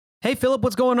Hey, Philip,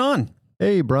 what's going on?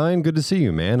 Hey, Brian, good to see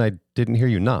you, man. I didn't hear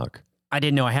you knock. I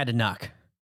didn't know I had to knock.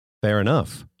 Fair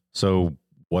enough. So,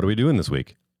 what are we doing this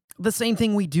week? The same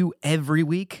thing we do every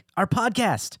week, our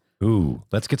podcast. Ooh,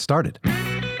 let's get started.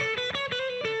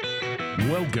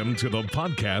 Welcome to the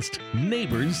podcast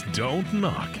Neighbors Don't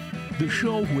Knock, the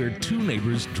show where two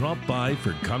neighbors drop by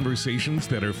for conversations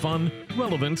that are fun,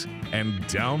 relevant, and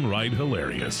downright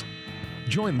hilarious.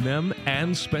 Join them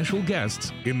and special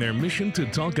guests in their mission to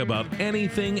talk about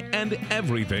anything and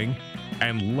everything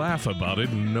and laugh about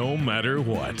it no matter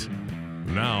what.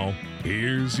 Now,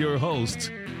 here's your hosts,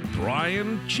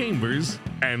 Brian Chambers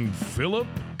and Philip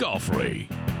Goffrey.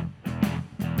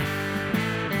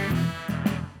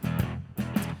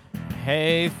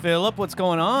 Hey, Philip, what's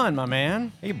going on, my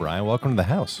man? Hey, Brian, welcome to the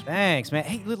house. Thanks, man.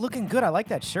 Hey, looking good. I like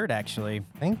that shirt, actually.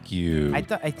 Thank you. I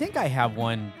think I have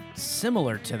one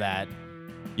similar to that.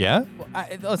 Yeah?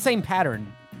 The same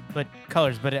pattern, but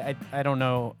colors. But I don't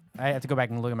know. I have to go back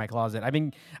and look at my closet.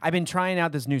 I've been trying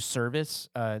out this new service,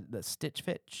 the Stitch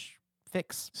Fix.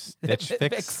 Stitch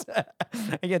Fix?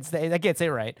 I can't say it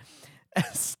right.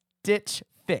 Stitch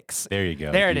Fix. There you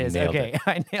go. There it You is. nailed Okay, it.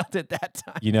 I nailed it that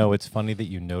time. You know, it's funny that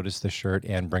you noticed the shirt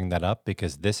and bring that up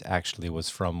because this actually was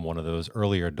from one of those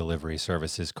earlier delivery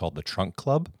services called the Trunk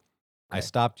Club. I Okay.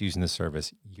 stopped using the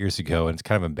service years ago, and it's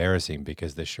kind of embarrassing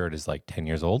because the shirt is like 10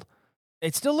 years old.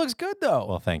 It still looks good, though.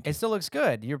 Well, thank you. It still looks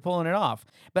good. You're pulling it off.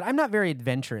 But I'm not very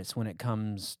adventurous when it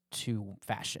comes to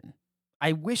fashion.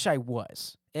 I wish I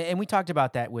was. And we talked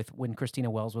about that with when Christina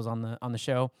Wells was on the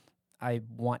show. I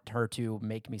want her to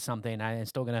make me something. I'm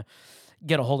still going to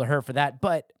get a hold of her for that.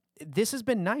 But this has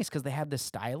been nice because they have this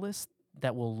stylist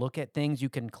that will look at things. You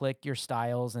can click your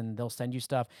styles and they'll send you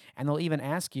stuff. And they'll even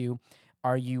ask you,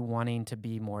 are you wanting to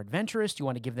be more adventurous? Do you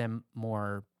want to give them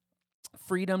more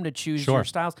freedom to choose your Sure.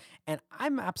 styles? And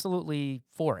I'm absolutely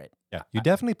for it. Yeah. You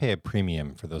definitely pay a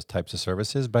premium for those types of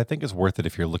services, but I think it's worth it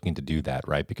if you're looking to do that,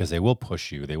 right? Because they will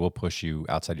push you. They will push you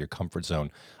outside your comfort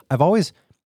zone. I've always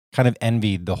kind of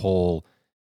envied the whole,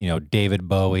 David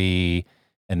Bowie,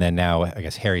 and then now I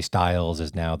guess Harry Styles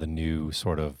is now the new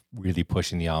sort of really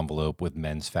pushing the envelope with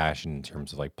men's fashion in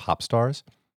terms of like pop stars.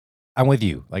 I'm with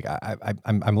you. Like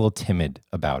I'm a little timid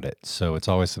about it. So it's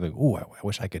always something, ooh, I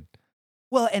wish I could.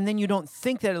 Well, and then you don't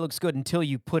think that it looks good until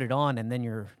you put it on, and then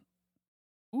you're,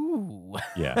 ooh.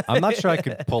 Yeah. I'm not sure I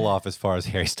could pull off as far as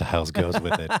Harry Styles goes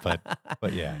with it,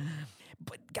 but yeah.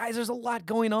 But guys, there's a lot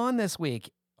going on this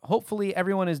week. Hopefully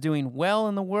everyone is doing well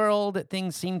in the world.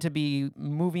 Things seem to be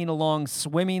moving along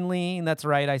swimmingly. And that's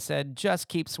right. I said, just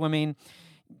keep swimming.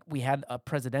 We had a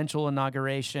presidential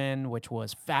inauguration, which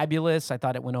was fabulous. I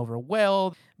thought it went over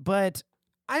well, but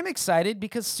I'm excited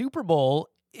because Super Bowl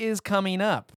is coming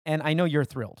up and I know you're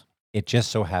thrilled. It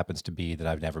just so happens to be that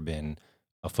I've never been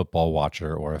a football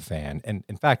watcher or a fan. And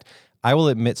in fact, I will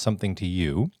admit something to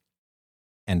you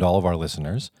and all of our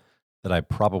listeners that I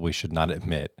probably should not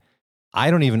admit. I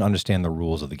don't even understand the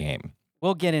rules of the game.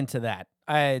 We'll get into that.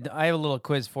 I have a little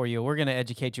quiz for you. We're going to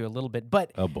educate you a little bit,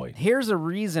 but Oh boy. here's a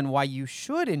reason why you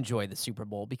should enjoy the Super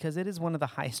Bowl because it is one of the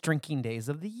highest drinking days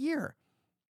of the year.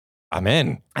 I'm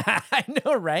in. I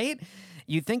know, right?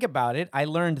 You think about it. I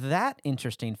learned that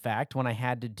interesting fact when I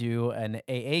had to do an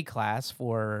AA class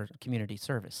for community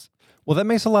service. Well, that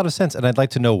makes a lot of sense. And I'd like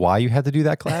to know why you had to do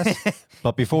that class.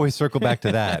 But before we circle back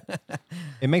to that,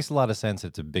 it makes a lot of sense.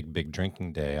 It's a big, big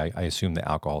drinking day. I assume the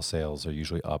alcohol sales are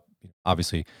usually up.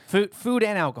 Obviously, Food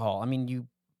and alcohol. I mean, you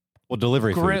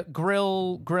delivery food.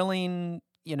 grilling,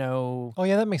 Oh,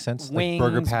 yeah, that makes sense. wings,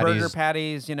 Like burger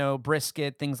patties,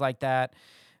 brisket, things like that.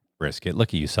 brisket. Look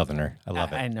at you, Southerner. I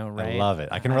love it. I know, right? I love it.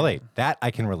 I can relate. That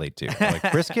I can relate to.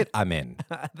 Like brisket, I'm in.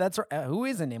 That's right. Who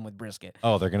isn't in with brisket?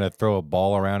 Oh, they're going to throw a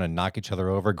ball around and knock each other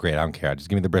over? Great. I don't care. Just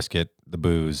give me the brisket, the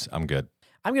booze. I'm good.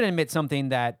 I'm going to admit something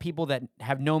that people that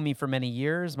have known me for many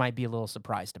years might be a little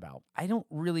surprised about. I don't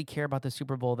really care about the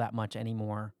Super Bowl that much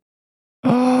anymore.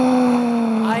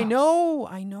 I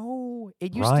know.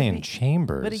 It used to Ryan be,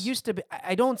 Chambers. but it used to be.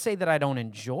 I don't say that I don't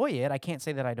enjoy it. I can't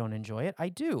say that I don't enjoy it. I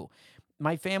do.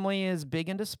 My family is big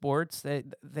into sports.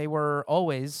 They were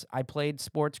always. I played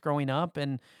sports growing up,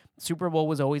 and Super Bowl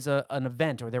was always an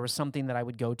event, or there was something that I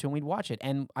would go to and we'd watch it.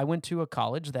 And I went to a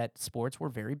college that sports were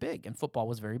very big, and football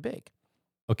was very big.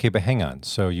 Okay, but hang on.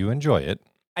 So you enjoy it.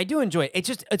 I do enjoy it.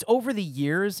 It's over the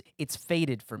years, it's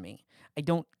faded for me. I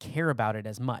don't care about it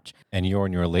as much. And you're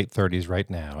in your late 30s right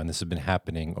now, and this has been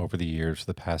happening over the years,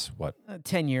 the past, what?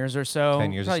 10 years or so.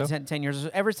 10 years or Probably so? 10 years or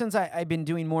so. Ever since I've been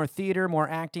doing more theater, more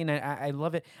acting, I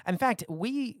love it. In fact,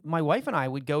 my wife and I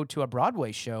would go to a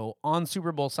Broadway show on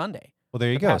Super Bowl Sunday. Well,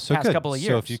 there you The go. past So good. couple of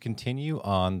So if years. you continue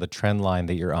on the trend line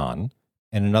that you're on,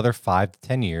 in another 5 to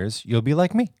 10 years, you'll be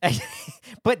like me.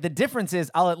 But the difference is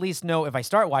I'll at least know if I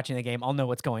start watching the game, I'll know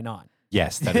what's going on.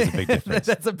 Yes, that is a big difference.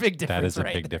 That's a big difference. That is a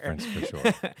right big there. difference for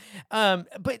sure.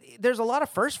 But there's a lot of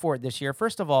firsts for it this year.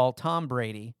 First of all, Tom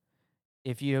Brady.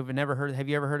 If you have never heard, have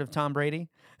you ever heard of Tom Brady?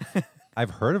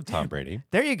 I've heard of Tom Brady.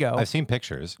 There you go. I've seen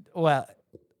pictures. Well,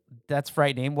 that's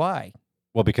frightening. Why?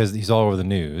 Well, because he's all over the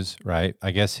news, right?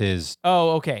 I guess his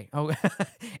Oh, okay. Oh,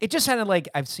 it just sounded like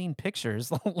I've seen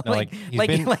pictures, like, he's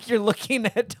been- like you're looking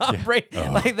at Tom Brady,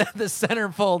 Oh. like the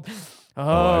centerfold.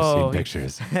 I've seen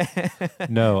pictures.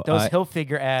 No, those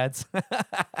Hilfiger ads.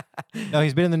 no,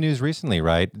 he's been in the news recently,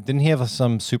 right? Didn't he have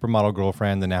some supermodel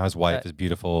girlfriend, and now his wife is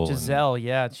beautiful? and- Giselle,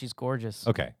 yeah, she's gorgeous.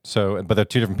 Okay, so but they're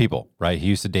two different people, right? He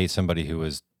used to date somebody who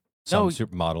was some No,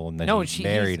 supermodel, and then no, he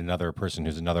married another person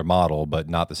who's another model, but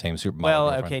not the same supermodel. Well,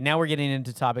 girlfriend. okay, now we're getting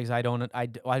into topics I'd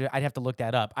have to look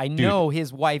that up. I know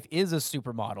his wife is a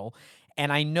supermodel,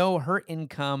 and I know her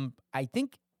income. I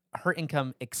think her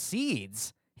income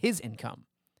exceeds his income,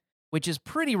 which is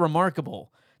pretty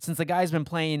remarkable since the guy's been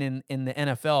playing in the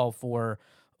NFL for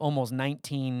almost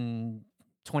 19,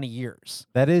 20 years.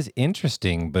 That is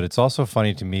interesting, but it's also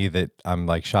funny to me that I'm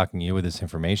like shocking you with this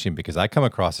information because I come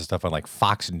across this stuff on like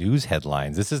Fox News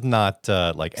headlines. This is not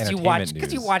like entertainment news.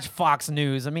 Because you watch Fox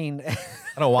News. I mean,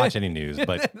 I don't watch any news,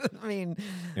 but I mean,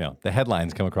 you know the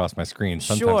headlines come across my screen.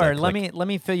 Sometimes sure. I Let click.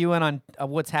 me fill you in on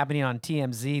what's happening on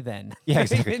TMZ then. Yeah,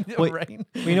 exactly. Well, Right?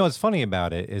 well, you know what's funny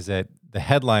about it is that the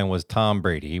headline was Tom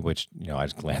Brady, which I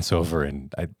just glance over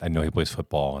and I know he plays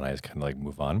football, and I just kind of like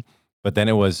move on. But then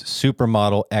it was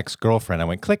supermodel ex-girlfriend. I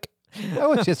went click. I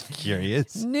was just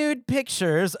curious. Nude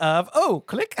pictures of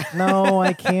click. No,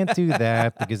 I can't do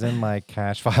that because then my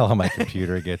cache file on my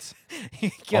computer gets You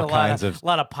get all a lot kinds of of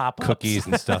lot of pop-ups. cookies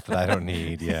and stuff that I don't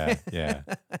need. Yeah, yeah.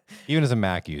 Even as a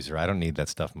Mac user, I don't need that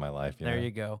stuff in my life. There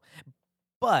you go.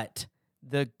 But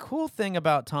the cool thing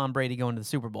about Tom Brady going to the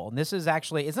Super Bowl, and this is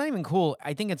actually, it's not even cool.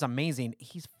 I think it's amazing.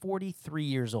 He's 43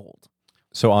 years old.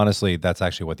 So honestly, that's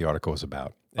actually what the article was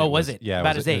about. Oh, was it? Yeah,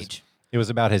 About his age. It was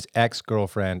about his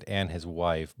ex-girlfriend and his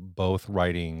wife both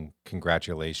writing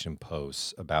congratulation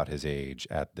posts about his age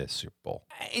at this Super Bowl.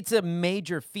 It's a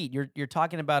major feat. You're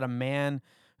talking about a man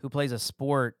who plays a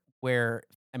sport where,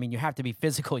 I mean, you have to be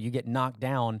physical. You get knocked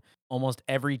down almost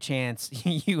every chance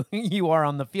you are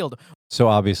on the field. So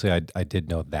obviously, I did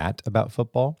know that about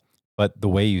football, but the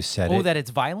way you said it, That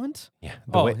it's violent? yeah,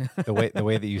 Oh. the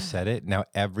way that you said it. Now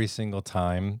every single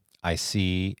time I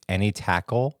see any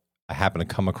tackle, I happen to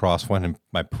come across one in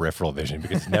my peripheral vision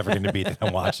because it's never going to be that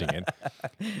I'm watching it.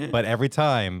 But every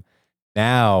time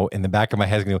now in the back of my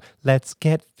head, it's going to go, let's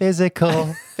get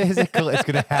physical, physical. It's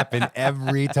going to happen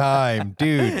every time.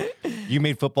 Dude, you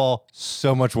made football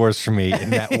so much worse for me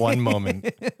in that one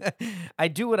moment. I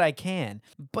do what I can.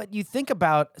 But you think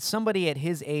about somebody at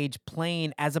his age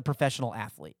playing as a professional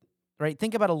athlete, right?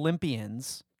 Think about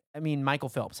Olympians. I mean, Michael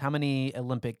Phelps, how many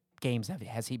Olympic games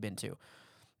has he been to?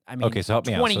 I mean, Okay, so help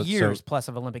me out. 20 So- years so- plus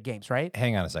of Olympic games, right?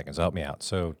 Hang on a second. So help me out.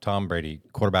 So Tom Brady,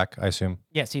 quarterback, I assume?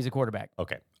 Yes, he's a quarterback.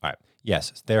 Okay. All right.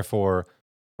 Yes. Therefore,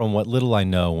 from what little I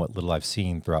know, what little I've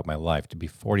seen throughout my life, to be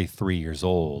 43 years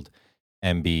old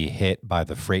and be hit by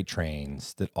the freight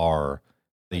trains that are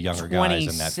the younger guys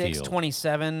in that 26, field.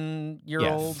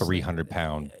 27-year-olds.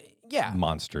 300-pound Yeah.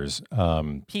 monsters.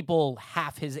 People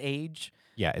half his age.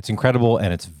 Yeah, it's incredible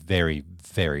and it's very,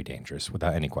 very dangerous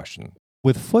without any question.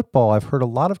 With football, I've heard a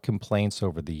lot of complaints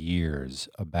over the years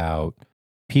about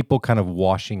people kind of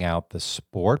washing out the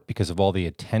sport because of all the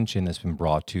attention that's been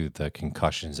brought to the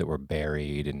concussions that were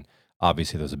buried. And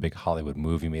obviously, there was a big Hollywood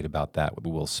movie made about that with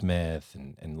Will Smith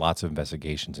and lots of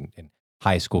investigations and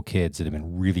high school kids that have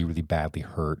been really, really badly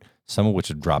hurt, some of which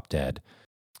have dropped dead.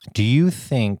 Do you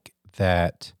think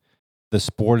that the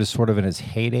sport is sort of in its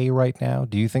heyday right now?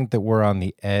 Do you think that we're on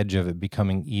the edge of it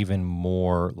becoming even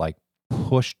more like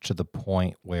pushed to the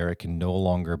point where it can no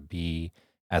longer be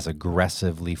as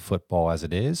aggressively football as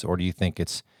it is? Or do you think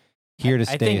it's here to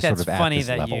stay I think sort that's of at funny this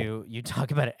that level? you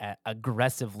talk about it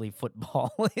aggressively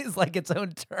football is like its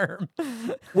own term.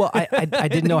 Well, I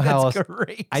didn't know how else.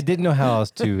 Great. I didn't know how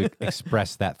else to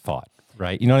express that thought,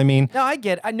 right? You know what I mean? No, I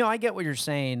get what you're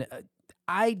saying.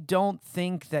 I don't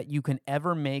think that you can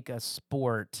ever make a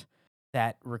sport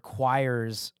that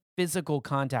requires physical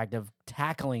contact of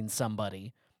tackling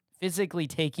somebody, physically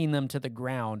taking them to the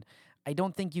ground. I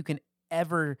don't think you can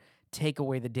ever take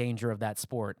away the danger of that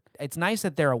sport. It's nice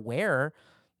that they're aware,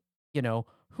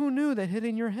 who knew that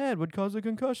hitting your head would cause a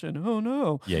concussion? Oh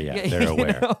no. Yeah, they're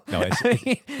aware. No,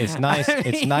 it's nice.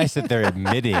 It's nice that they're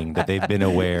admitting that they've been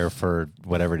aware for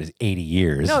whatever it is, 80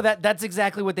 years. No, that's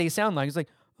exactly what they sound like. It's like,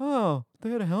 oh, they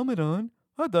had a helmet on.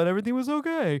 I thought everything was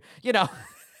okay.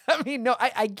 I mean, no,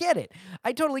 I get it.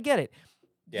 I totally get it.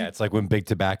 Yeah, it's like when Big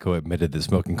Tobacco admitted that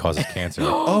smoking causes cancer.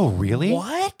 Oh, really?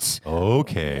 What?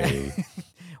 Okay.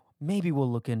 Maybe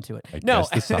we'll look into it. I No, guess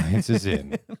the science is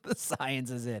in. the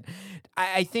science is in.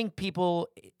 I think people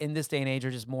in this day and age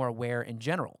are just more aware in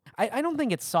general. I don't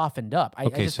think it's softened up. I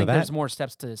Okay, just so think that- there's more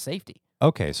steps to safety.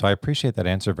 Okay, so I appreciate that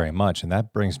answer very much. And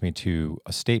that brings me to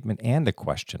a statement and a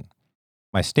question.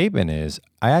 My statement is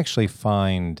I actually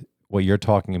find what you're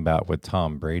talking about with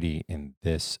Tom Brady in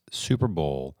this Super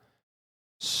Bowl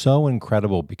so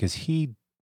incredible because he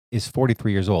is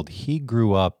 43 years old. He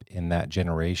grew up in that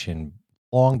generation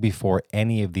long before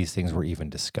any of these things were even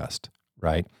discussed,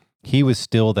 right? He was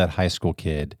still that high school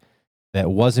kid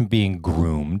that wasn't being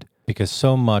groomed because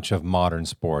so much of modern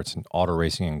sports, and auto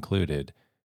racing included,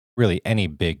 really any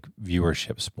big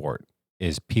viewership sport,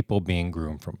 is people being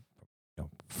groomed from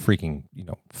freaking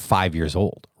 5 years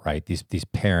old, right? These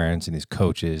parents and these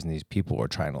coaches and these people are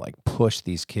trying to like push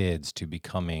these kids to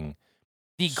becoming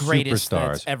The greatest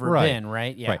that's superstars. ever Right. been,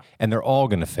 right? Yeah. right, and they're all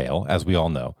going to fail, as we all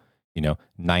know.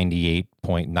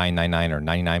 98.999 or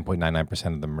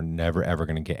 99.99% of them are never ever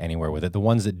going to get anywhere with it. The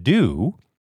ones that do,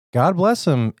 God bless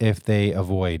them if they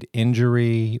avoid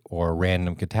injury or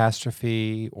random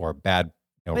catastrophe or bad,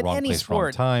 But wrong any place, wrong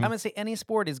sport, time. I'm going to say any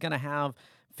sport is going to have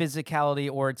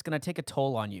physicality or it's going to take a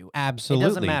toll on you. Absolutely. It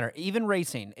doesn't matter. Even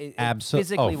racing, Absolutely.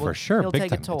 physically, Oh, for sure. He'll Big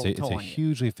take time. a toll, It's toll a on you.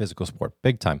 hugely physical sport.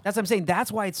 Big time. That's what I'm saying.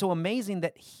 That's why it's so amazing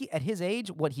that he, at his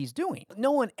age, what he's doing.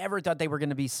 No one ever thought they were going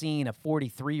to be seeing a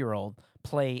 43-year-old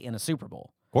play in a Super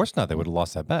Bowl. Of course not. They would have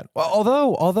lost that bet. Well,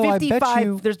 although I bet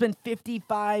you, There's been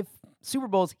 55 Super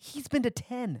Bowls. He's been to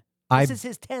 10. I- This is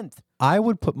his 10th. I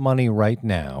would put money right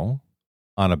now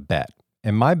on a bet.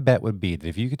 And my bet would be that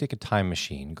if you could take a time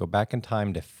machine, go back in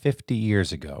time to 50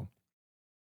 years ago,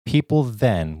 people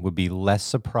then would be less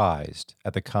surprised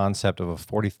at the concept of a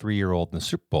 43-year-old in the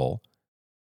Super Bowl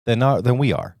than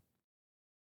we are.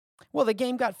 Well, the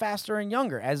game got faster and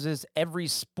younger, as is every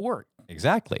sport.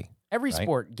 Exactly. Every Right.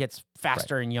 sport gets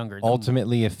faster and younger.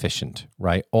 Ultimately efficient,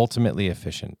 right? Ultimately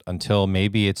efficient until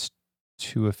maybe it's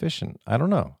too efficient. I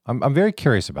don't know. I'm very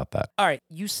curious about that. All right,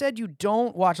 you said you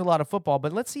don't watch a lot of football,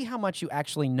 but let's see how much you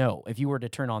actually know if you were to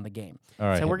turn on the game. All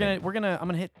right. So I'm hit me.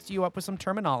 gonna hit you up with some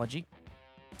terminology,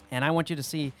 and I want you to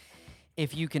see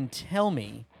if you can tell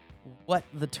me what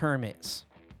the term is.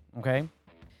 Okay.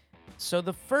 So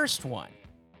the first one,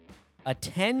 a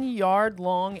 10-yard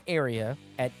long area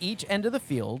at each end of the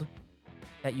field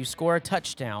that you score a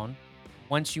touchdown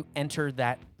once you enter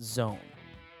that zone.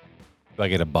 Do I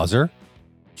get a buzzer?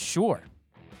 Sure.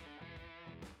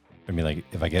 I mean, like,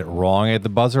 if I get it wrong at the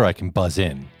buzzer, I can buzz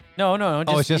in. No.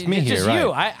 Oh, it's just me it's here, just right.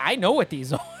 you. I know what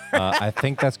these are. I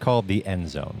think that's called the end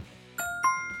zone.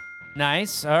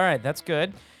 Nice. All right, that's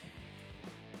good.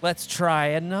 Let's try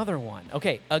another one.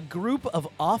 Okay, a group of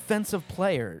offensive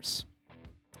players,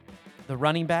 the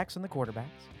running backs and the quarterbacks,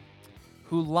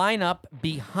 who line up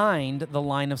behind the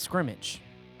line of scrimmage.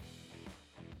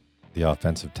 The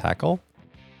offensive tackle?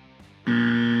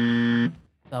 The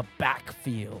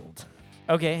backfield.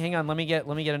 Okay, hang on. Let me get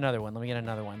another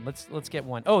one. Let's get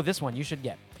one. Oh, this one you should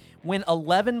get. When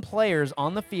 11 players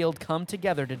on the field come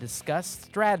together to discuss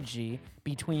strategy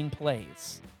between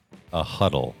plays. A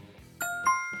huddle.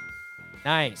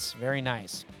 Nice, very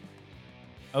nice.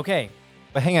 Okay,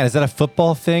 But hang on, is that a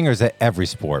football thing or is that every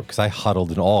sport? Because I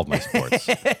huddled in all of my sports.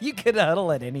 you can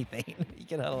huddle at anything. You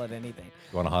can huddle at anything.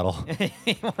 You want to huddle?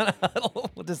 You want to huddle?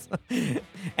 We'll just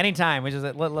anytime. Which is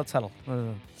let's huddle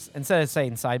instead of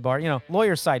saying sidebar.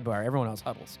 Lawyer sidebar. Everyone else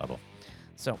huddles. Huddle.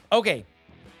 So okay,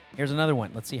 here's another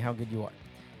one. Let's see how good you are.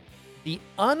 The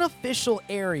unofficial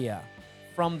area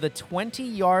from the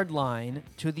 20-yard line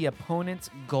to the opponent's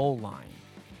goal line.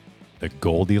 The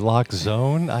Goldilocks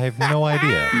zone? I have no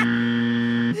idea.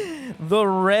 The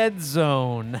red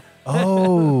zone.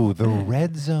 Oh, the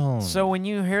red zone. So when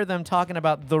you hear them talking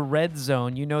about the red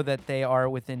zone, you know that they are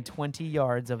within 20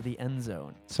 yards of the end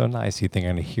zone. So nice. You think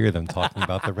I'm going to hear them talking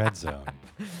about the red zone.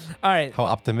 All right. How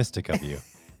optimistic of you.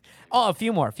 Oh, a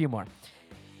few more.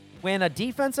 When a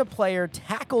defensive player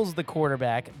tackles the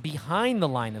quarterback behind the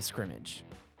line of scrimmage.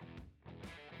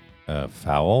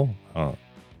 Foul? Oh.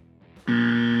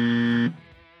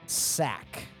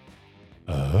 Sack.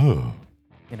 Oh.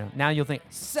 Now you'll think,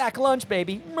 sack lunch,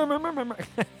 baby. Do you remember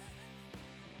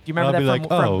I'll that be from, like,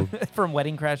 oh. from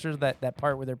Wedding Crashers, that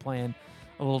part where they're playing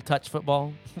a little touch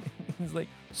football? He's like,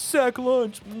 sack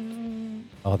lunch.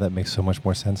 Oh, that makes so much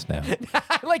more sense now.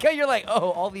 I like how you're like,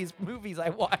 oh, all these movies I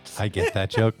watched. I get that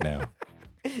joke now.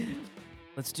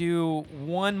 Let's do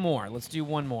one more. I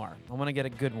want to get a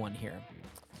good one here.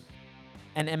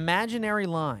 An imaginary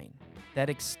line that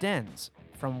extends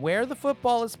from where the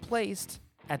football is placed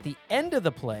at the end of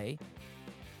the play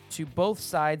to both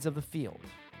sides of the field.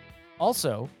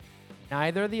 Also,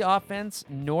 neither the offense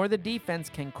nor the defense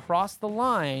can cross the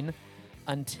line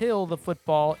until the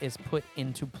football is put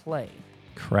into play.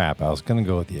 Crap, I was going to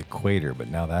go with the equator, but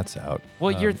now that's out.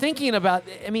 Well, you're thinking about,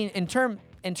 I mean, in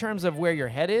terms of where your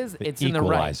head is, it's in the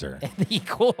right. Equalizer. The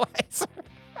equalizer.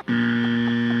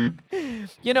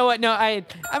 You know what? No, I'm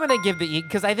going to give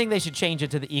because I think they should change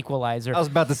it to the equalizer. I was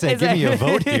about to say, give me a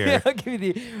vote here. I'll give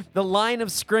you the line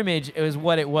of scrimmage is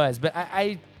what it was, but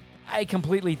I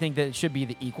completely think that it should be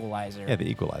the equalizer. Yeah, the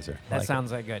equalizer. That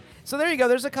sounds like good. So there you go.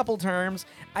 There's a couple terms.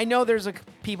 I know there's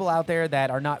people out there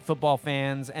that are not football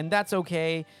fans, and that's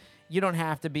okay. You don't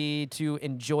have to be to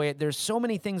enjoy it. There's so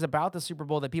many things about the Super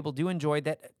Bowl that people do enjoy,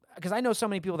 that because I know so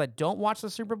many people that don't watch the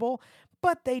Super Bowl,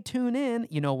 but they tune in.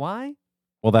 You know why?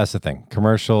 Well, that's the thing.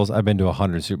 Commercials. I've been to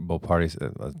 100 Super Bowl parties.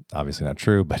 Obviously not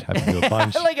true, but I've been to a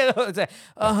bunch. Like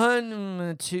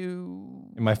 100 to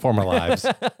In my former lives.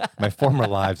 I've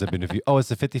been to a few. Oh, it's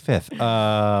the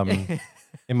 55th.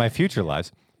 In my future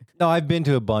lives. No, I've been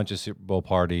to a bunch of Super Bowl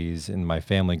parties, and my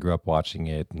family grew up watching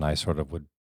it, and I sort of would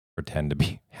pretend to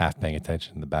be half paying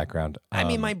attention in the background. I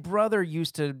mean, my brother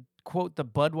used to quote the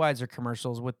Budweiser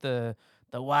commercials with the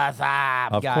 "What's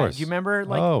up, Of guys." course. Do you remember?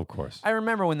 Of course. I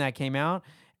remember when that came out.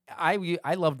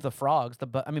 I loved the frogs.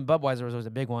 Budweiser was always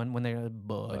a big one when they were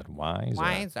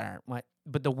Budweiser. What?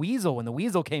 But the weasel, when the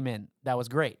weasel came in, that was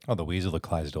great. Oh, the weasel, the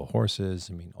Clydesdale horses.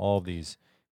 I mean, all of these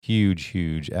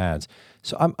huge ads.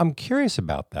 So I'm curious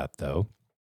about that, though.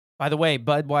 By the way,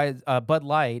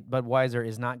 Budweiser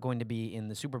is not going to be in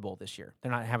the Super Bowl this year.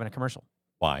 They're not having a commercial.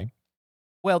 Why?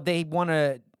 Well, they want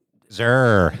to.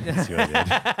 Zer. See what I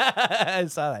did? I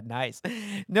saw that. Nice.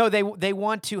 No, they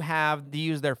want to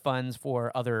use their funds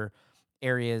for other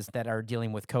areas that are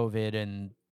dealing with COVID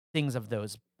and things of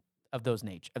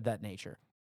that nature.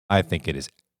 I think it is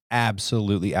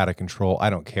absolutely out of control. I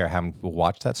don't care how many people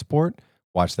watch that sport,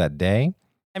 watch that day.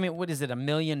 I mean, what is it? $1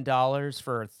 million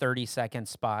for a 30-second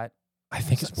spot? I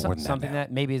think it's more than something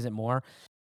that. Maybe is it more?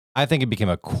 I think it became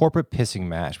a corporate pissing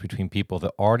match between people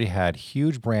that already had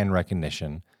huge brand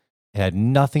recognition. It had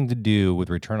nothing to do with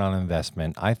return on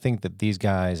investment. I think that these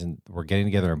guys were getting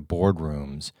together in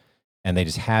boardrooms, and they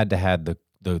just had to have the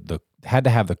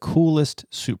coolest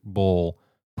Super Bowl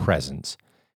presence.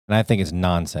 And I think it's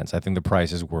nonsense. I think the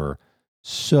prices were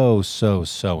so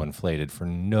inflated for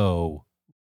no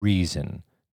reason.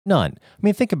 None. I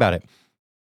mean, think about it.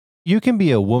 You can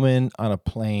be a woman on a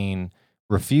plane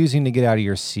refusing to get out of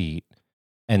your seat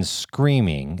and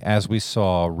screaming, as we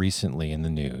saw recently in the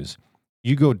news.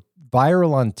 You go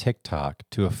viral on TikTok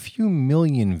to a few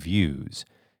million views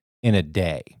in a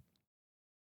day.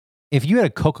 If you had a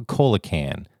Coca-Cola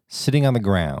can sitting on the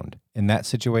ground in that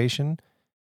situation,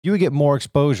 you would get more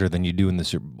exposure than you do in the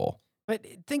Super Bowl. But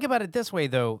think about it this way,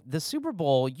 though. The Super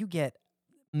Bowl, you get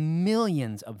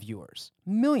millions of viewers.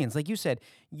 Millions. Like you said,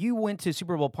 you went to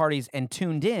Super Bowl parties and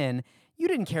tuned in. You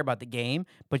didn't care about the game,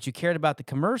 but you cared about the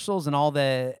commercials and all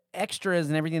the extras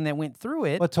and everything that went through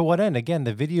it. But to what end? Again,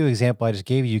 the video example I just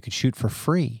gave you could shoot for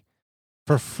free.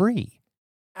 For free.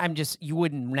 You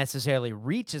wouldn't necessarily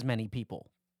reach as many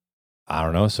people. I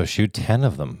don't know. So shoot 10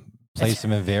 of them. Place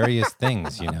them in various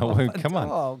things, you know? Come on.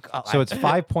 Oh, God. So it's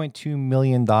 $5.2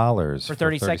 million for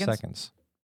 30 seconds? seconds.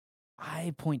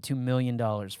 $5.2 million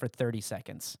for 30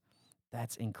 seconds.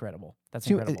 That's incredible. That's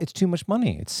incredible. It's too much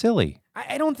money. It's silly.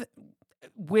 I don't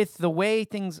with the way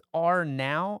things are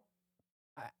now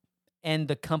and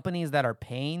the companies that are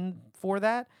paying for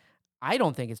that, I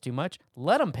don't think it's too much.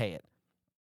 Let them pay it.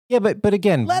 Yeah, but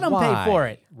again, let them pay for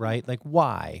it, right? Like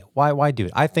why do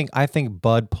it? I think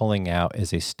Bud pulling out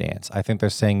is a stance. I think they're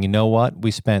saying, you know what,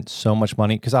 we spent so much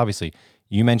money because obviously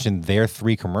you mentioned their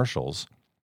 3 commercials.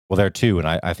 Well, there are 2, and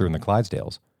I threw in the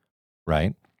Clydesdales,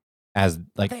 right? As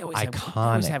like they iconic. They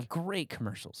always have great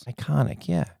commercials. Iconic,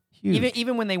 yeah, huge.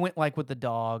 Even when they went like with the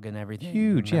dog and everything.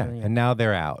 Huge, yeah. And now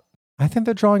they're out. I think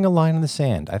they're drawing a line in the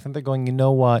sand. I think they're going, you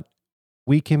know what,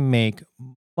 we can make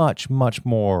much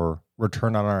more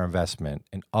return on our investment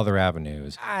in other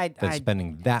avenues than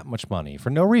spending that much money for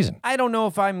no reason. I don't know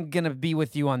if I'm going to be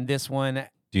with you on this one.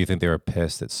 Do you think they were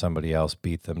pissed that somebody else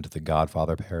beat them to the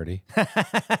Godfather parody?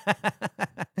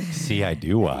 See, I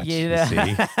do watch. You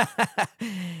see?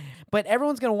 But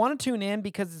everyone's going to want to tune in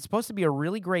because it's supposed to be a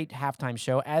really great halftime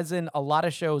show, as in a lot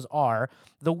of shows are.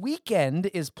 The Weeknd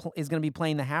is going to be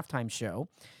playing the halftime show.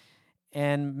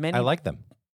 And many. I like them.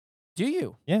 Do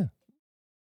you? Yeah.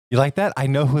 You like that? I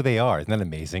know who they are. Isn't that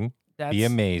amazing? Be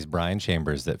amazed, Brian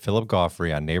Chambers, that Philip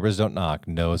Goffrey on Neighbors Don't Knock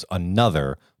knows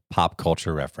another pop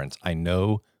culture reference. I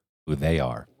know who they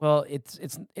are. Well,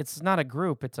 it's not a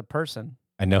group, it's a person.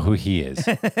 I know who he is.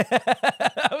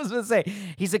 I was going to say,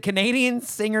 he's a Canadian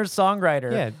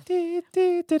singer-songwriter. Yeah.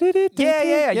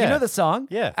 You know the song.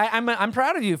 Yeah. I'm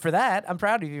proud of you for that. I'm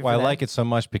proud of you Well, for I that. like it so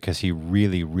much because he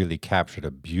really, really captured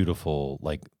a beautiful,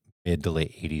 like, mid to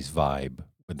late 80s vibe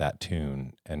with that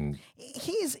tune. And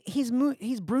He's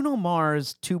Bruno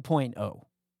Mars 2.0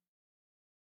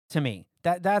 to me.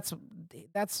 That's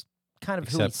kind of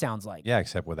who he Except- sounds like. yeah,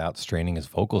 except without straining his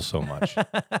vocals so much.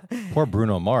 Poor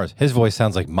Bruno Mars. His voice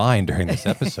sounds like mine during this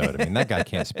episode. I mean, that guy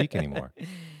can't speak anymore.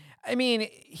 I mean,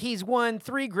 he's won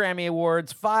 3 Grammy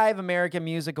Awards, 5 American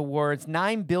Music Awards,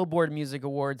 9 Billboard Music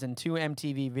Awards, and 2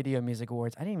 MTV Video Music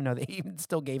Awards. I didn't even know they even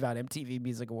still gave out MTV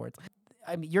Music Awards.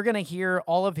 I mean, you're going to hear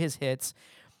all of his hits.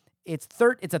 It's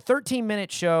a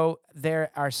 13-minute show. There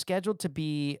are scheduled to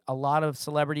be a lot of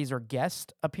celebrities or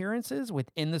guest appearances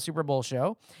within the Super Bowl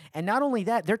show. And not only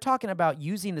that, they're talking about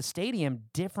using the stadium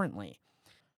differently,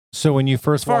 So when you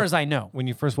first as far walked- as I know. when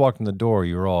you first walked in the door,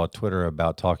 you were all at Twitter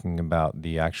about talking about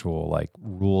the actual like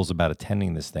rules about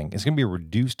attending this thing. It's going to be a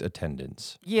reduced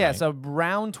attendance. Yeah, right? so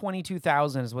around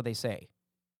 22,000 is what they say.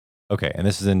 Okay, and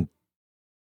this is in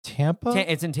Tampa.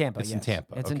 It's in Tampa. It's in yes.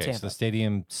 Tampa. It's okay, in Tampa. so the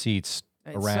stadium seats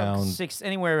It's around.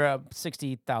 anywhere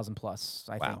 60,000 plus,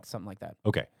 I Wow. think, something like that.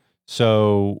 Okay,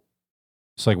 so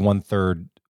it's like 1/3,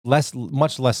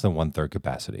 much less than 1/3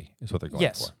 capacity is what they're going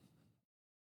Yes. for.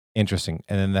 Interesting.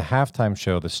 And then the halftime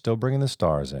show, they're still bringing the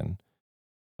stars in,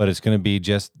 but it's going to be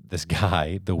just this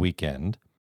guy, The Weeknd.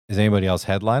 Is anybody else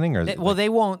headlining, or is it Well,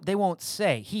 like- they won't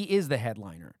say. He is the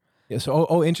headliner. Yeah,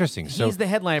 so interesting. So He's the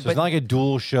headliner, so but it's not like a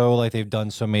dual show like they've done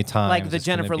so many times. like the It's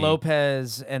gonna Jennifer be-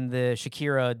 Lopez and the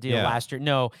Shakira deal Yeah. last year.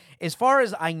 No, as far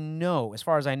as I know,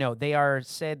 they are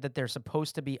said that there's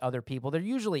supposed to be other people. There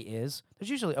usually is. There's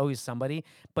usually always somebody,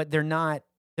 but they're not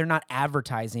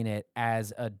advertising it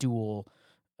as a dual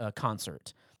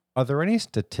concert. Are there any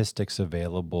statistics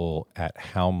available at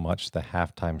how much the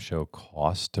halftime show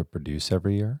costs to produce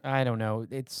every year? I don't know.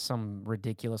 It's some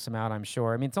ridiculous amount, I'm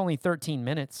sure. I mean, it's only 13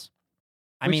 minutes.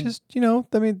 I Which mean, is,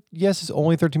 yes, it's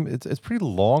only 13 minutes. It's pretty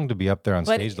long to be up there on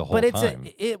stage the whole but it's time.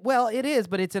 it is,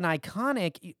 but it's an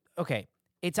iconic. Okay,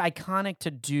 it's iconic to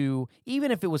do,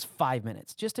 even if it was 5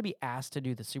 minutes, just to be asked to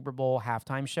do the Super Bowl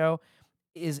halftime show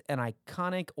is an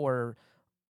iconic or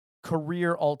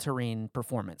career-altering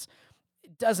performance.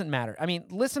 It doesn't matter. I mean,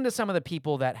 listen to some of the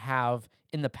people that have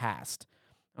in the past.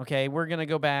 Okay, we're gonna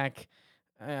go back.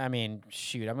 I mean,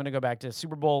 shoot, I'm gonna go back to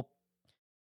Super Bowl.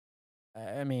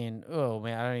 I mean, oh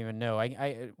man, I don't even know.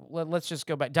 Let's just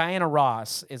go back. Diana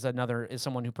Ross is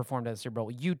someone who performed at the Super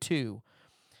Bowl. U2,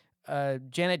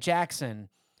 Janet Jackson,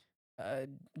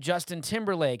 Justin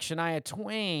Timberlake, Shania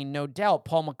Twain, No Doubt,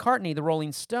 Paul McCartney, The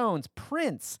Rolling Stones,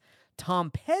 Prince, Tom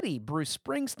Petty, Bruce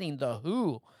Springsteen, The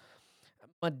Who,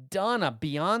 Madonna,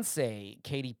 Beyonce,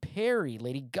 Katy Perry,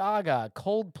 Lady Gaga,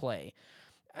 Coldplay.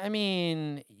 I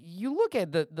mean, you look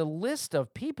at the list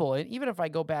of people, and even if I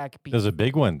go back, There's a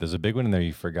big one. There's a big one in there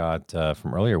you forgot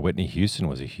from earlier. Whitney Houston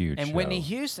was a huge and show. Whitney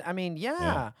Houston. I mean,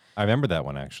 yeah. I remember that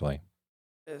one, actually.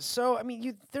 So I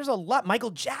mean, there's a lot.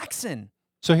 Michael Jackson.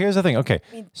 So here's the thing. Okay,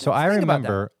 I mean, so I think about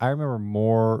that. remember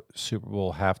more Super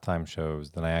Bowl halftime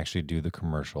shows than I actually do the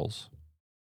commercials.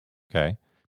 Okay,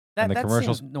 That the that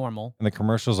commercials- seems normal. and the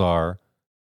commercials are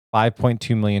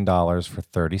 $5.2 million for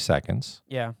 30 seconds.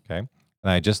 Yeah. Okay. And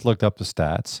I just looked up the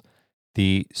stats.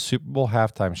 The Super Bowl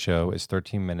halftime show is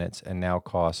 13 minutes and now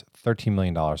costs $13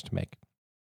 million to make.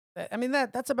 I mean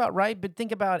that's about right. But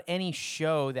think about any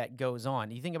show that goes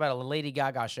on. You think about a Lady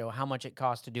Gaga show, how much it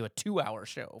costs to do a 2-hour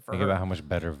show for Think her. about how much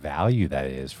better value that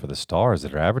is for the stars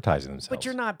that are advertising themselves. But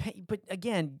you're not. But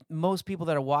again, most people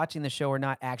that are watching the show are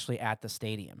not actually at the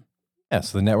stadium. Yeah,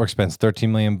 so the network spends $13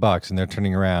 million and they're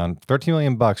turning around $13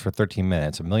 million for 13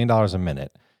 minutes, $1 million a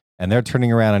minute. And they're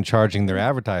turning around and charging their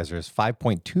advertisers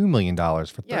 $5.2 million for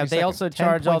 30 Yeah, they seconds. also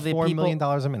charge all the $10.4 people- million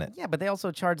a minute. Yeah, but they also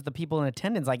charge the people in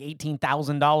attendance like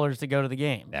 $18,000 to go to the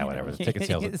game. Yeah, you whatever. know? The ticket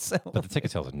sales, So- but the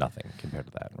ticket sales are nothing compared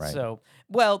to that, right? So,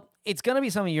 well, it's going to be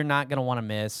something you're not going to want to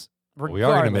miss. we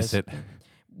are going to miss it.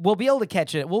 We'll be able to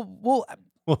catch it. We'll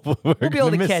We're be able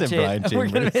gonna to miss catch it. Brian We're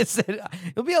gonna Chambers. miss it.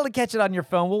 You'll be able to catch it on your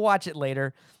phone. We'll watch it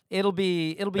later. It'll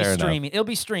be Fair enough. streaming. It'll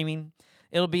be streaming.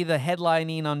 It'll be the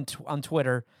headlining on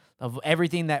Twitter of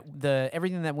everything that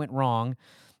went wrong.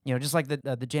 You know, just like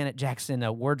the Janet Jackson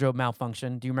wardrobe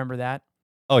malfunction. Do you remember that?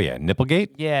 Oh, yeah. Nipplegate?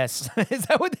 Yes. Is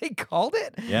that what they called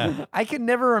it? Yeah. I can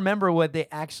never remember what they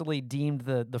actually deemed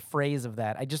the phrase of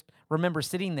that. I just remember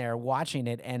sitting there watching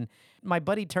it, and my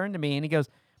buddy turned to me and he goes,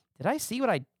 "Did I see what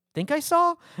I think I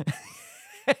saw?"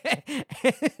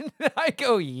 And I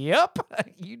go, "Yep,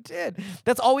 you did."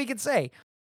 That's all we could say.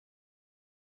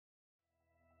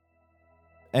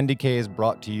 NDK is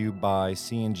brought to you by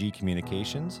CNG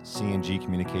Communications. CNG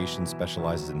Communications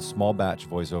specializes in small batch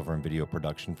voiceover and video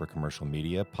production for commercial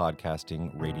media,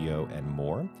 podcasting, radio, and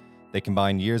more. They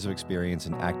combine years of experience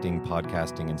in acting,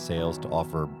 podcasting, and sales to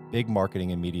offer big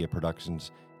marketing and media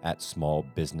productions at small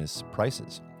business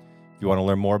prices. If you want to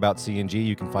learn more about CNG,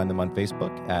 you can find them on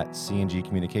Facebook at CNG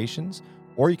Communications,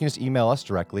 or you can just email us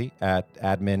directly at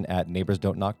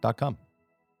admin@neighborsdon'tknock.com.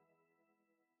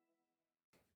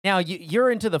 Now,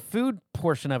 you're into the food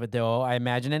portion of it, though. I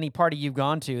imagine any party you've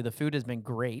gone to, the food has been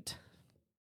great.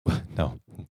 No,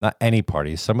 not any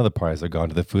parties. Some of the parties I've gone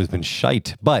to, the food's been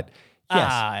shite. But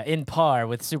yes, In par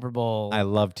with Super Bowl. I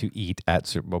love to eat at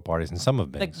Super Bowl parties, and some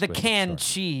have been the canned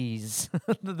cheese,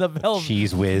 the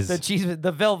cheese whiz. the cheese,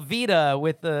 the Velveeta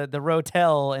with the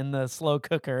Rotel and the slow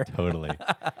cooker. Totally.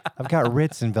 I've got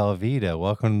Ritz and Velveeta.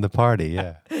 Welcome to the party.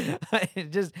 Yeah.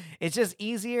 It's just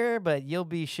easier, but you'll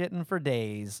be shitting for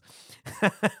days.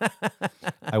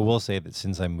 I will say that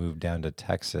since I moved down to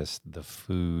Texas, the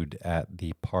food at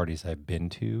the parties I've been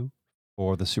to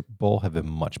for the Super Bowl have been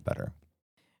much better.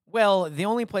 Well, the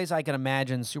only place I can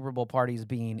imagine Super Bowl parties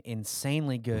being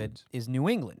insanely good is New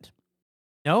England.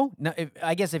 No,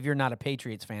 I guess if you're not a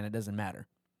Patriots fan, it doesn't matter.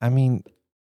 I mean,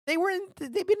 They've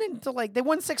been into they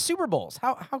won 6 Super Bowls.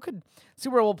 How could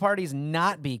Super Bowl parties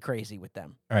not be crazy with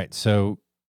them? all right. So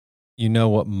you know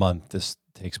what month this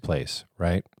takes place,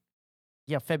 right?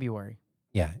 Yeah, February.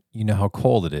 Yeah. You know how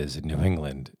cold it is in New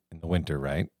England in the winter,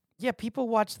 right? Yeah, people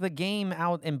watch the game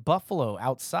out in Buffalo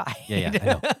outside. Yeah, I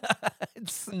know.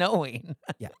 It's snowing.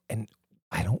 Yeah. And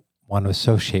I don't want to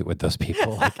associate with those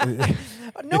people. Like,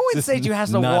 No one says you have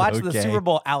to not watch the okay. Super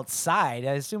Bowl outside.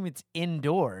 I assume it's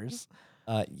indoors.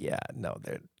 Yeah, no,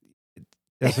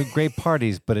 there's some great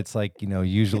parties, but it's like,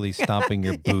 usually stomping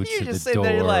your boots You at just the sit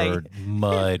there door, like-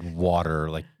 mud, water.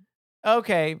 Like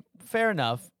Okay, fair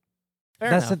enough. Fair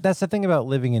enough. that's the thing about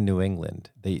living in New England.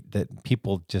 That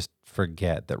people just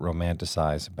forget, that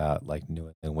romanticize about like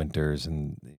New England winters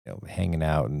and hanging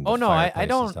out and Oh the no, I fireplace and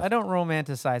don't stuff. I don't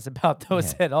romanticize about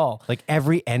those Yeah. at all. Like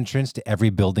every entrance to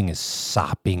every building is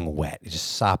sopping wet. It's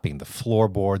just sopping. The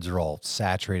floorboards are all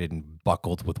saturated and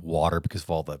buckled with water because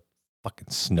of all the fucking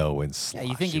snow and Yeah, slush.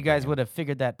 you think you guys would have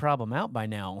figured that problem out by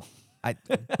now? I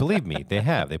believe me, they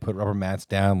have. They put rubber mats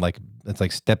down like it's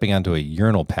like stepping onto a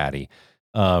urinal patty.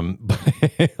 But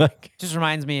like Just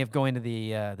reminds me of going to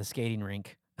the skating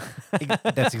rink.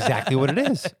 that's exactly what it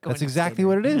is. Going That's to exactly skating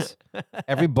what it rink. is.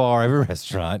 Every bar, every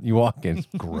restaurant, you walk in, it's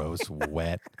gross,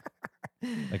 wet.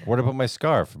 Like where to put my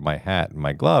scarf, my hat, and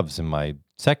my gloves, and my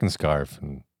second scarf,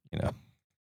 and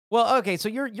Well, okay, so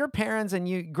your parents and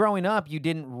you growing up, you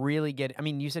didn't really get. I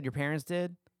mean, you said your parents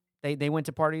did. They went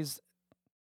to parties.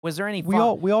 Was there any? we fond-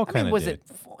 all I mean, kind of was did. it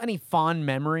any fond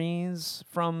memories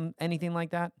from anything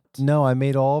like that? No, I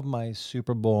made all of my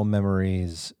Super Bowl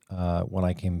memories when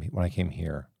I came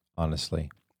here. Honestly,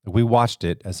 we watched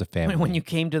it as a family. When you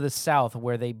came to the South,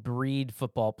 where they breed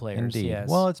football players. Indeed. Yes.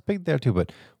 Well, it's big there too,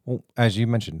 but as you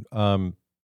mentioned,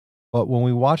 but when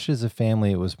we watched it as a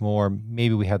family, it was more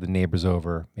maybe we had the neighbors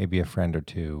over, maybe a friend or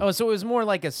two. oh, so it was more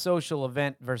like a social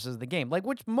event versus the game, like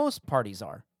which most parties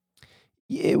are.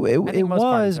 It think most parties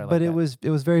was, are like but that. it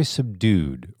was very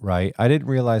subdued, right? I didn't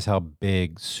realize how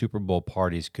big Super Bowl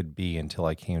parties could be until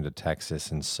I came to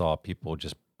Texas and saw people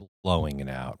just blowing it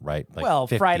out, right? Like Well,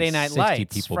 50, Friday Night 60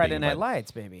 Lights, people Friday being Night invited.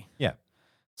 Lights, baby. Yeah.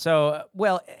 So,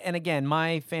 well, and again,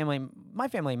 my family,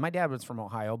 my dad was from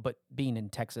Ohio, but being in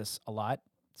Texas a lot,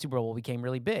 Super Bowl became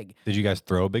really big. Did you guys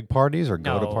throw big parties or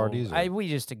go to parties? Or? We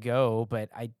used to go, but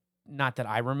not that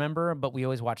I remember, but we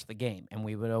always watched the game, and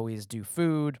we would always do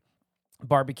food,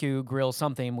 barbecue, grill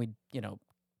something.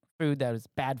 Food that was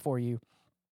bad for you.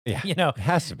 Yeah. It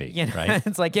has to be, right?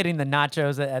 It's like getting the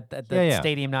nachos at the Yeah.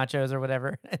 stadium nachos or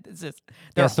whatever. It's just Yeah,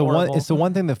 they're it's the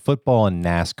one thing that football and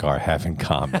NASCAR have in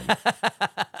common.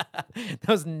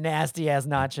 those nasty ass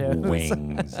nachos.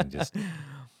 Wings and just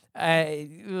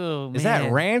Oh, is that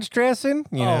man. ranch dressing?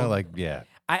 Oh. Yeah.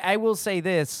 I will say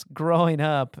this, growing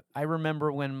up, I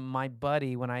remember when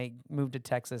I moved to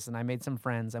Texas and I made some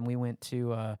friends and we went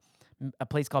to a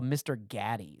place called Mr.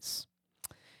 Gaddy's.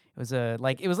 It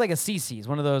was like a CC's,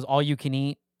 one of those all you can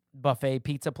eat buffet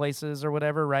pizza places or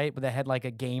whatever, right? But they had like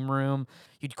a game room.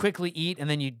 You'd quickly eat and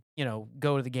then you'd,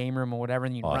 go to the game room or whatever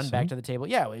and you'd run back Awesome. to the table.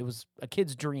 Yeah, it was a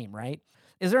kid's dream, right?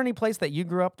 Is there any place that you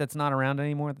grew up that's not around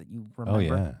anymore that you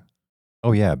remember?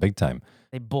 Oh yeah, big time.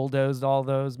 They bulldozed all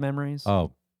those memories?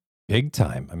 Oh, big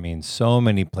time. I mean, so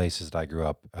many places that I grew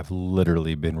up have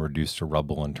literally been reduced to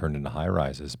rubble and turned into high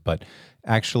rises. But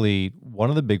actually, one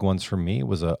of the big ones for me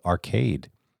was a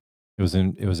arcade. It was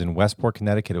in Westport,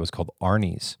 Connecticut. It was called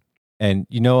Arnie's. And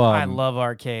you know, I love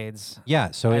arcades.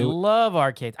 yeah. So I love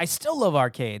arcades. I still love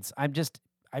arcades. I'm just,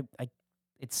 I,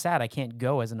 it's sad I can't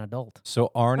go as an adult.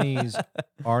 so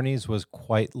Arnie's was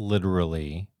quite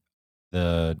literally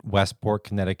the Westport,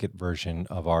 Connecticut version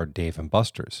of our Dave and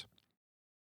Buster's,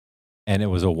 and it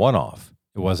was a one-off.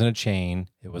 It wasn't a chain.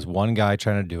 It was one guy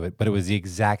trying to do it, but it was the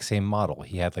exact same model.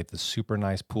 He had like the super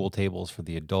nice pool tables for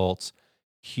the adults,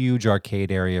 huge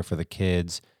arcade area for the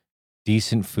kids,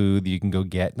 decent food that you can go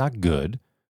get. Not good,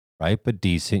 right? But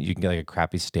decent. You can get like a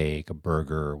crappy steak, a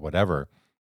burger, or whatever.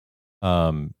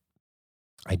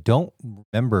 I don't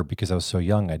remember because I was so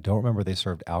young. I don't remember they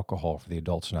served alcohol for the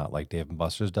adults or not, like Dave and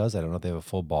Buster's does. I don't know if they have a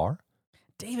full bar.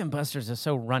 Dave and Buster's is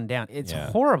so run down. It's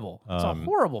Yeah. horrible. It's a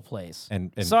horrible place.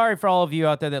 And Sorry for all of you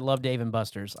out there that love Dave and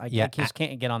Buster's. I Yeah, just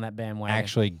can't get on that bandwagon.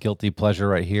 actually, guilty pleasure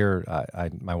right here.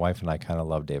 My wife and I kind of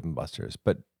love Dave and Buster's,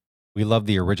 but we love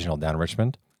the original down in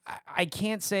Richmond. I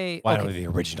can't say. Why okay, don't we the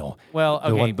original? well, The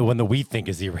okay. one that we think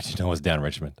is the original is down in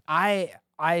Richmond. I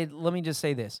let me just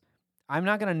say this. I'm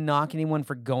not going to knock anyone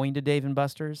for going to Dave and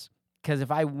Buster's because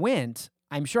if I went,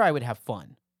 I'm sure I would have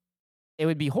fun. It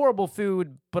would be horrible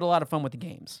food, but a lot of fun with the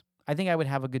games. I think I would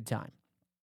have a good time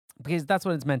because that's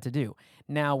what it's meant to do.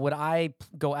 Now, would I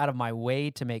go out of my way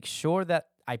to make sure that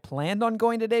I planned on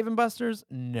going to Dave and Buster's?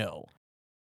 No.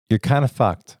 You're kind of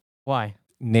fucked. Why?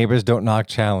 Neighbors Don't Knock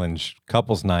Challenge,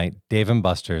 couples night, Dave and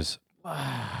Buster's.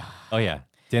 Oh yeah,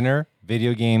 dinner,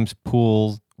 video games,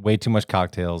 pool, way too much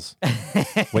cocktails,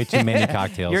 way too many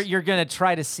cocktails. You're gonna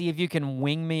try to see if you can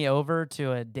wing me over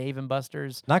to a Dave and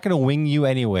Buster's. Not going to wing you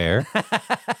anywhere. We're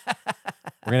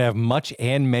going to have much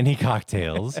and many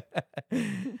cocktails.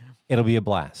 It'll be a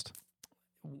blast.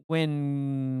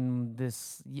 When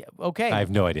this, yeah, okay. I have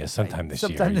no idea. Sometime this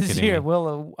year. Are Sometime you this kidding year. me?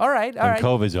 Well, all right, all When right.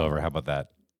 COVID's over, how about that?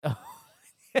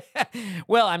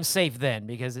 Well, I'm safe then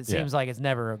because it Yeah. seems like it's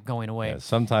never going away. Yeah,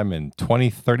 sometime in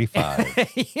 2035.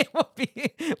 we'll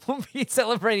be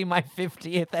celebrating my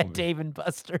 50th at Dave and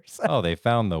Buster's. Oh, they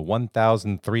found the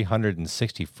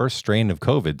 1,361st strain of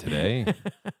COVID today.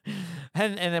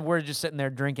 and then we're just sitting there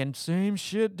drinking, same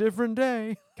shit, different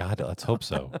day. God, let's hope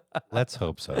so. Let's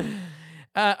hope so.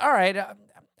 All right.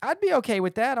 I'd be okay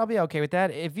with that. I'll be okay with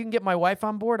that. If you can get my wife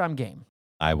on board, I'm game.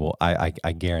 I will. I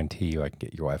guarantee you I can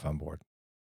get your wife on board.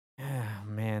 Oh,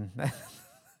 man.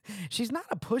 She's not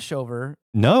a pushover.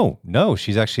 No,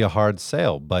 she's actually a hard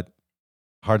sell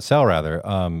rather.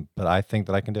 But I think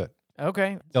that I can do it.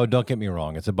 Okay. No, don't get me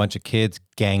wrong. It's a bunch of kids,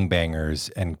 gangbangers,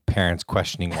 and parents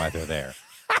questioning why they're there.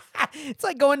 It's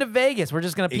like going to Vegas. We're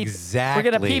just gonna Exactly.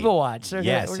 We're gonna people watch.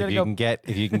 Yes, we're if gonna you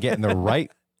can get in the right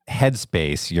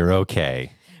headspace, you're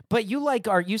okay. But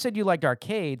you said you liked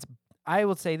arcades. I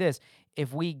will say this: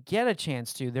 if we get a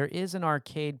chance to, there is an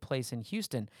arcade place in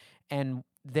Houston, and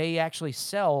they actually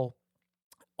sell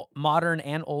modern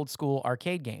and old school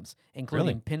arcade games,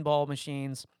 including pinball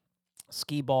machines,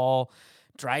 skee ball,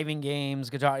 driving games,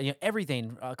 guitar,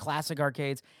 everything, classic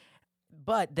arcades.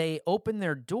 But they open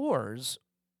their doors,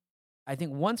 I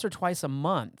think once or twice a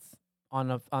month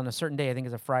on a certain day. I think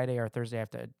it's a Friday or a Thursday.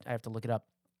 I have to look it up.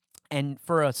 And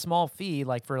for a small fee,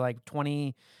 like for like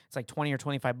 20, it's like 20 or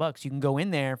 $25, you can go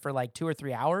in there for like 2 or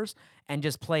 3 hours and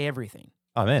just play everything.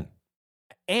 I'm in.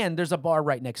 And there's a bar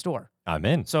right next door. I'm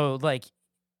in. So like,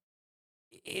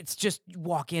 it's just you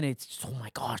walk in. It's oh my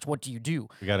gosh, what do you do?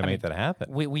 We got to make that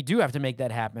happen. We do have to make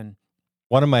that happen.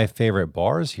 One of my favorite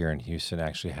bars here in Houston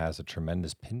actually has a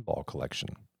tremendous pinball collection.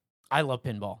 I love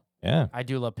pinball. Yeah. I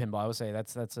do love pinball. I would say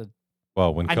that's a.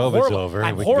 Well, when I'm COVID's horrible- over,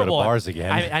 I'm we can go to horrible at- bars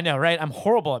again. I know, right? I'm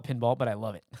horrible at pinball, but I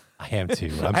love it. I am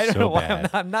too. I'm I don't so know why bad.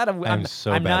 I'm not a. I'm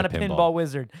so I'm bad not at a pinball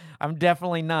wizard. I'm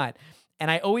definitely not. And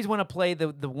I always want to play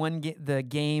the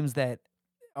games that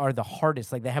are the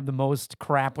hardest. Like they have the most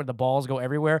crap where the balls go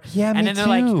everywhere. Yeah, and me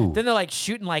then too. they're like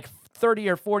shooting like 30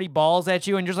 or 40 balls at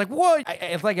you, and you're just like, what?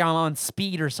 It's like I'm on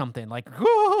speed or something. Like,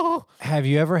 whoa. Have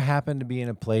you ever happened to be in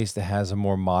a place that has a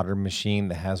more modern machine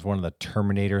that has one of the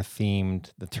Terminator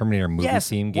movie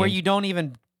themed games? Where you don't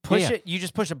even push Yeah. it. You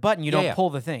just push a button. You Yeah, don't yeah. pull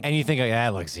the thing. and you think, like,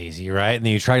 that looks easy, right? And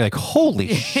then you try, you're like,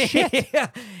 holy shit.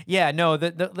 yeah. No,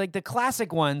 the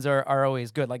classic ones are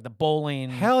always good. Like the bowling.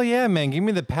 Hell yeah, man. Give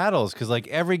me the paddles. Because, like,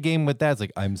 every game with that's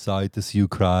like, I'm sorry to see you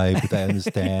cry, but I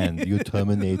understand. You're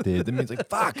terminated. I mean, it's like,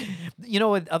 fuck. You know,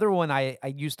 what other one I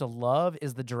used to love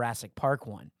is the Jurassic Park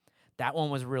one. That one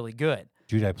was really good.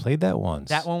 Dude, I played that once.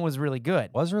 That one was really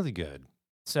good. was really good.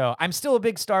 So I'm still a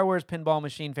big Star Wars pinball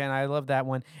machine fan. I love that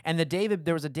one. And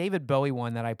there was a David Bowie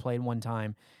one that I played one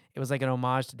time. It was like an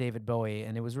homage to David Bowie,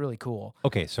 and it was really cool.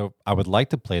 Okay, so I would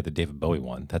like to play the David Bowie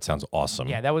one. That sounds awesome.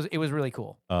 Yeah, it was really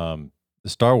cool. The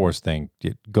Star Wars thing,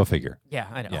 go figure. Yeah,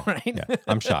 I know, Yeah, right? yeah.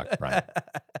 I'm shocked, Brian.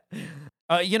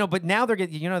 But now they're gonna,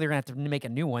 they're gonna have to make a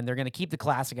new one. They're gonna keep the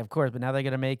classic, of course, but now they're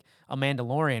gonna make a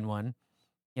Mandalorian one.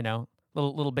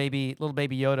 Little baby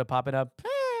Yoda popping up,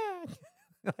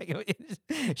 like,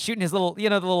 shooting his little, the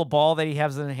little ball that he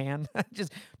has in his hand,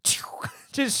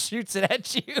 just shoots it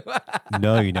at you.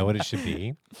 No, you know what it should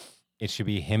be? It should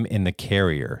be him in the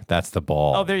carrier. That's the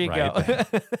ball. Oh, there you right?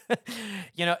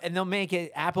 go. And they'll make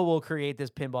it. Apple will create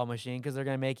this pinball machine because they're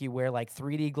gonna make you wear like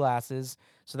 3D glasses,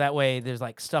 so that way there's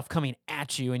like stuff coming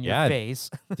at you in your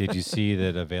face. Did you see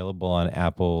that available on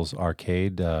Apple's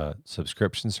arcade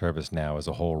subscription service now as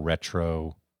a whole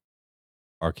retro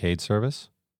arcade service?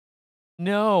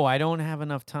 No, I don't have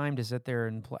enough time to sit there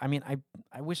and play. I mean,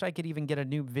 I wish I could even get a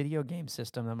new video game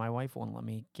system that my wife won't let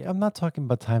me get. I'm not talking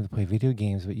about time to play video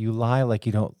games, but you lie like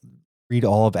you don't read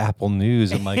all of Apple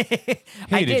News. I'm like,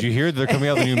 hey, did you hear they're coming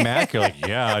out with a new Mac? You're like,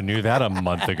 yeah, I knew that a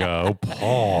month ago.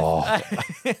 Paul.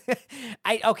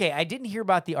 I didn't hear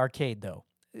about the arcade, though.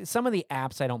 Some of the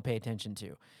apps I don't pay attention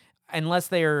to unless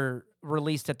they're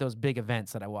released at those big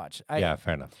events that I watch. Yeah,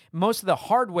 fair enough. Most of the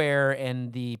hardware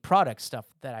and the product stuff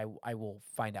that I will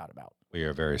find out about. Well, you're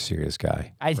a very serious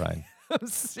guy, Ryan. I'm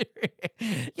serious.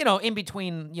 In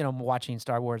between, watching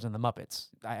Star Wars and the Muppets,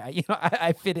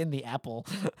 I fit in the Apple,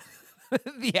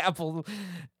 the Apple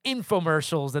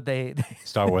infomercials that they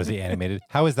Star Wars the animated.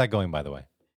 How is that going, by the way?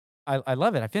 I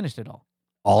love it. I finished it all.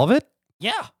 All of it?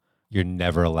 Yeah. You're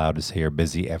never allowed to say you're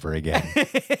busy ever again.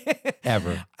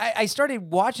 Ever. I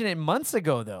started watching it months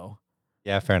ago, though.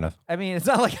 Yeah, fair enough. I mean, it's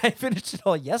not like I finished it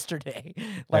all yesterday,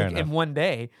 like in one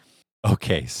day.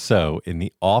 Okay, so in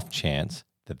the off chance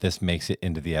that this makes it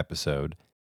into the episode,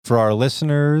 for our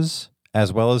listeners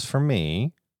as well as for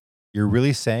me, you're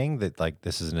really saying that like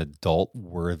this is an adult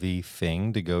worthy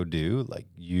thing to go do? Like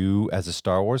you as a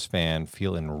Star Wars fan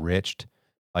feel enriched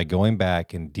by going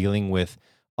back and dealing with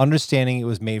understanding it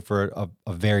was made for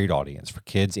a varied audience, for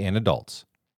kids and adults.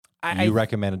 You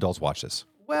recommend adults watch this?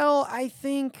 Well, I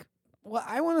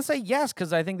want to say yes,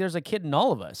 because I think there's a kid in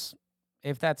all of us.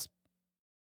 If that's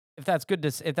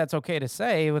okay to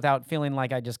say without feeling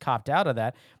like I just copped out of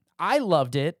that. I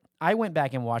loved it. I went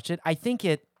back and watched it. I think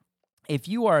if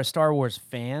you are a Star Wars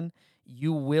fan,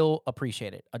 you will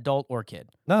appreciate it, adult or kid.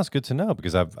 No, it's good to know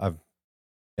because I've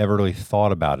never really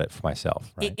thought about it for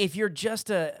myself. Right? If you're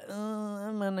just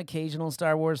I'm an occasional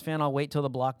Star Wars fan, I'll wait till the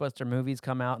blockbuster movies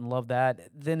come out and love that,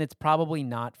 then it's probably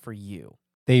not for you.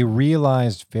 They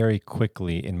realized very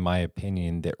quickly, in my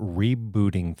opinion, that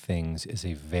rebooting things is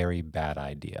a very bad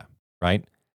idea, right?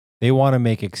 They want to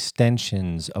make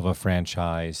extensions of a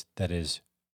franchise that is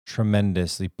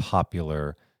tremendously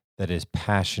popular, that is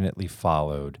passionately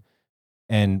followed.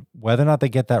 And whether or not they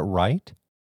get that right,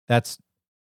 that's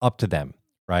up to them,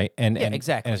 right? And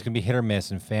exactly. And it's going to be hit or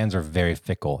miss, and fans are very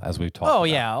fickle, as we've talked about. Oh,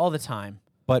 yeah, all the time.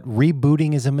 But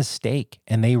rebooting is a mistake,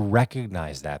 and they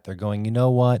recognize that. They're going, you know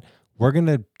what? We're going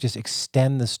to just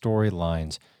extend the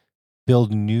storylines,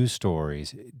 build new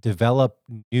stories, develop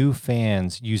new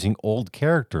fans using old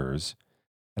characters.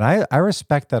 And I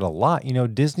respect that a lot. You know,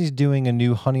 Disney's doing a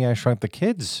new Honey, I Shrunk the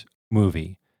Kids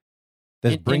movie.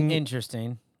 That's Interesting.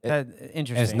 Interesting. And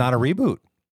it's not a reboot.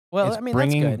 Well, it's I mean,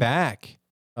 bringing that's good. back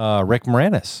Rick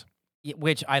Moranis.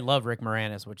 Which I love Rick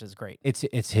Moranis, which is great.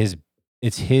 It's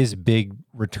his big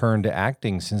return to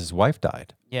acting since his wife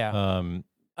died. Yeah.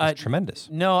 It's tremendous.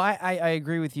 No, I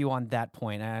agree with you on that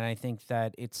point, and I think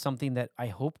that it's something that I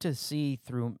hope to see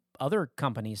through other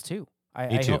companies too.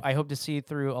 I hope to see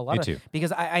through a lot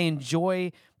because I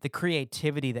enjoy the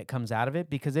creativity that comes out of it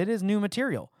because it is new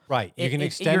material. Right. You can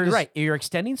extend. You're right. You're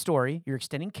extending story. You're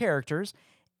extending characters,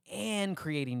 and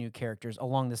creating new characters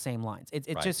along the same lines. It's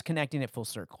Right. just connecting it full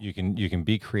circle. You can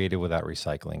be creative without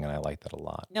recycling, and I like that a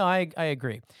lot. No, I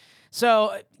agree.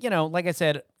 So, like I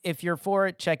said, if you're for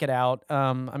it, check it out.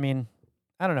 I mean,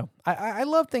 I don't know. I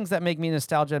love things that make me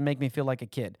nostalgia and make me feel like a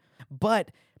kid.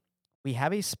 But we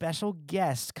have a special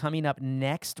guest coming up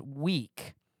next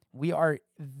week. We are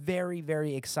very,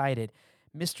 very excited.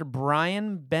 Mr.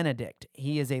 Brian Benedict.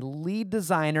 He is a lead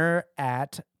designer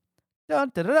at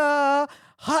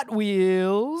Hot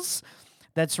Wheels.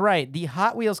 That's right, the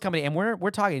Hot Wheels company. And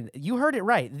we're talking, you heard it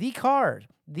right, the car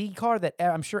that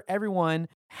I'm sure everyone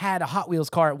had a Hot Wheels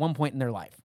car at one point in their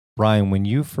life. Brian, when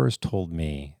you first told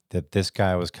me that this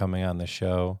guy was coming on the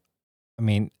show, I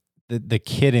mean, the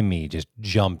kid in me just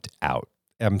jumped out.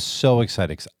 I'm so excited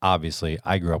because obviously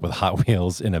I grew up with Hot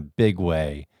Wheels in a big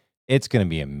way. It's going to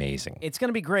be amazing. It's going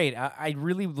to be great. I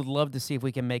really would love to see if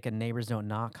we can make a Neighbors Don't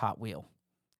Knock Hot Wheel.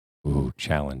 Ooh,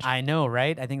 challenge. I know,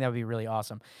 right? I think that would be really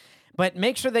awesome. But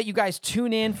make sure that you guys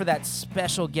tune in for that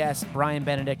special guest. Brian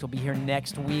Benedict will be here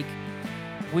next week.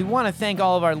 We want to thank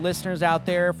all of our listeners out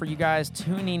there for you guys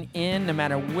tuning in no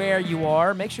matter where you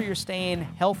are. Make sure you're staying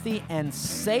healthy and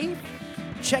safe.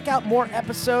 Check out more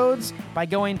episodes by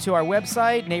going to our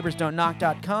website,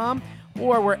 neighborsdon'tknock.com,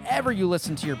 or wherever you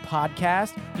listen to your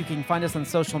podcast. You can find us on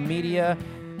social media.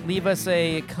 Leave us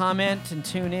a comment and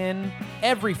tune in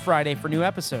every Friday for new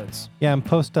episodes. Yeah, and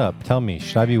post up. Tell me,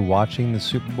 should I be watching the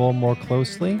Super Bowl more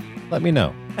closely? Let me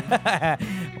know.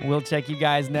 We'll check you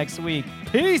guys next week.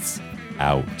 Peace!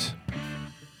 Out.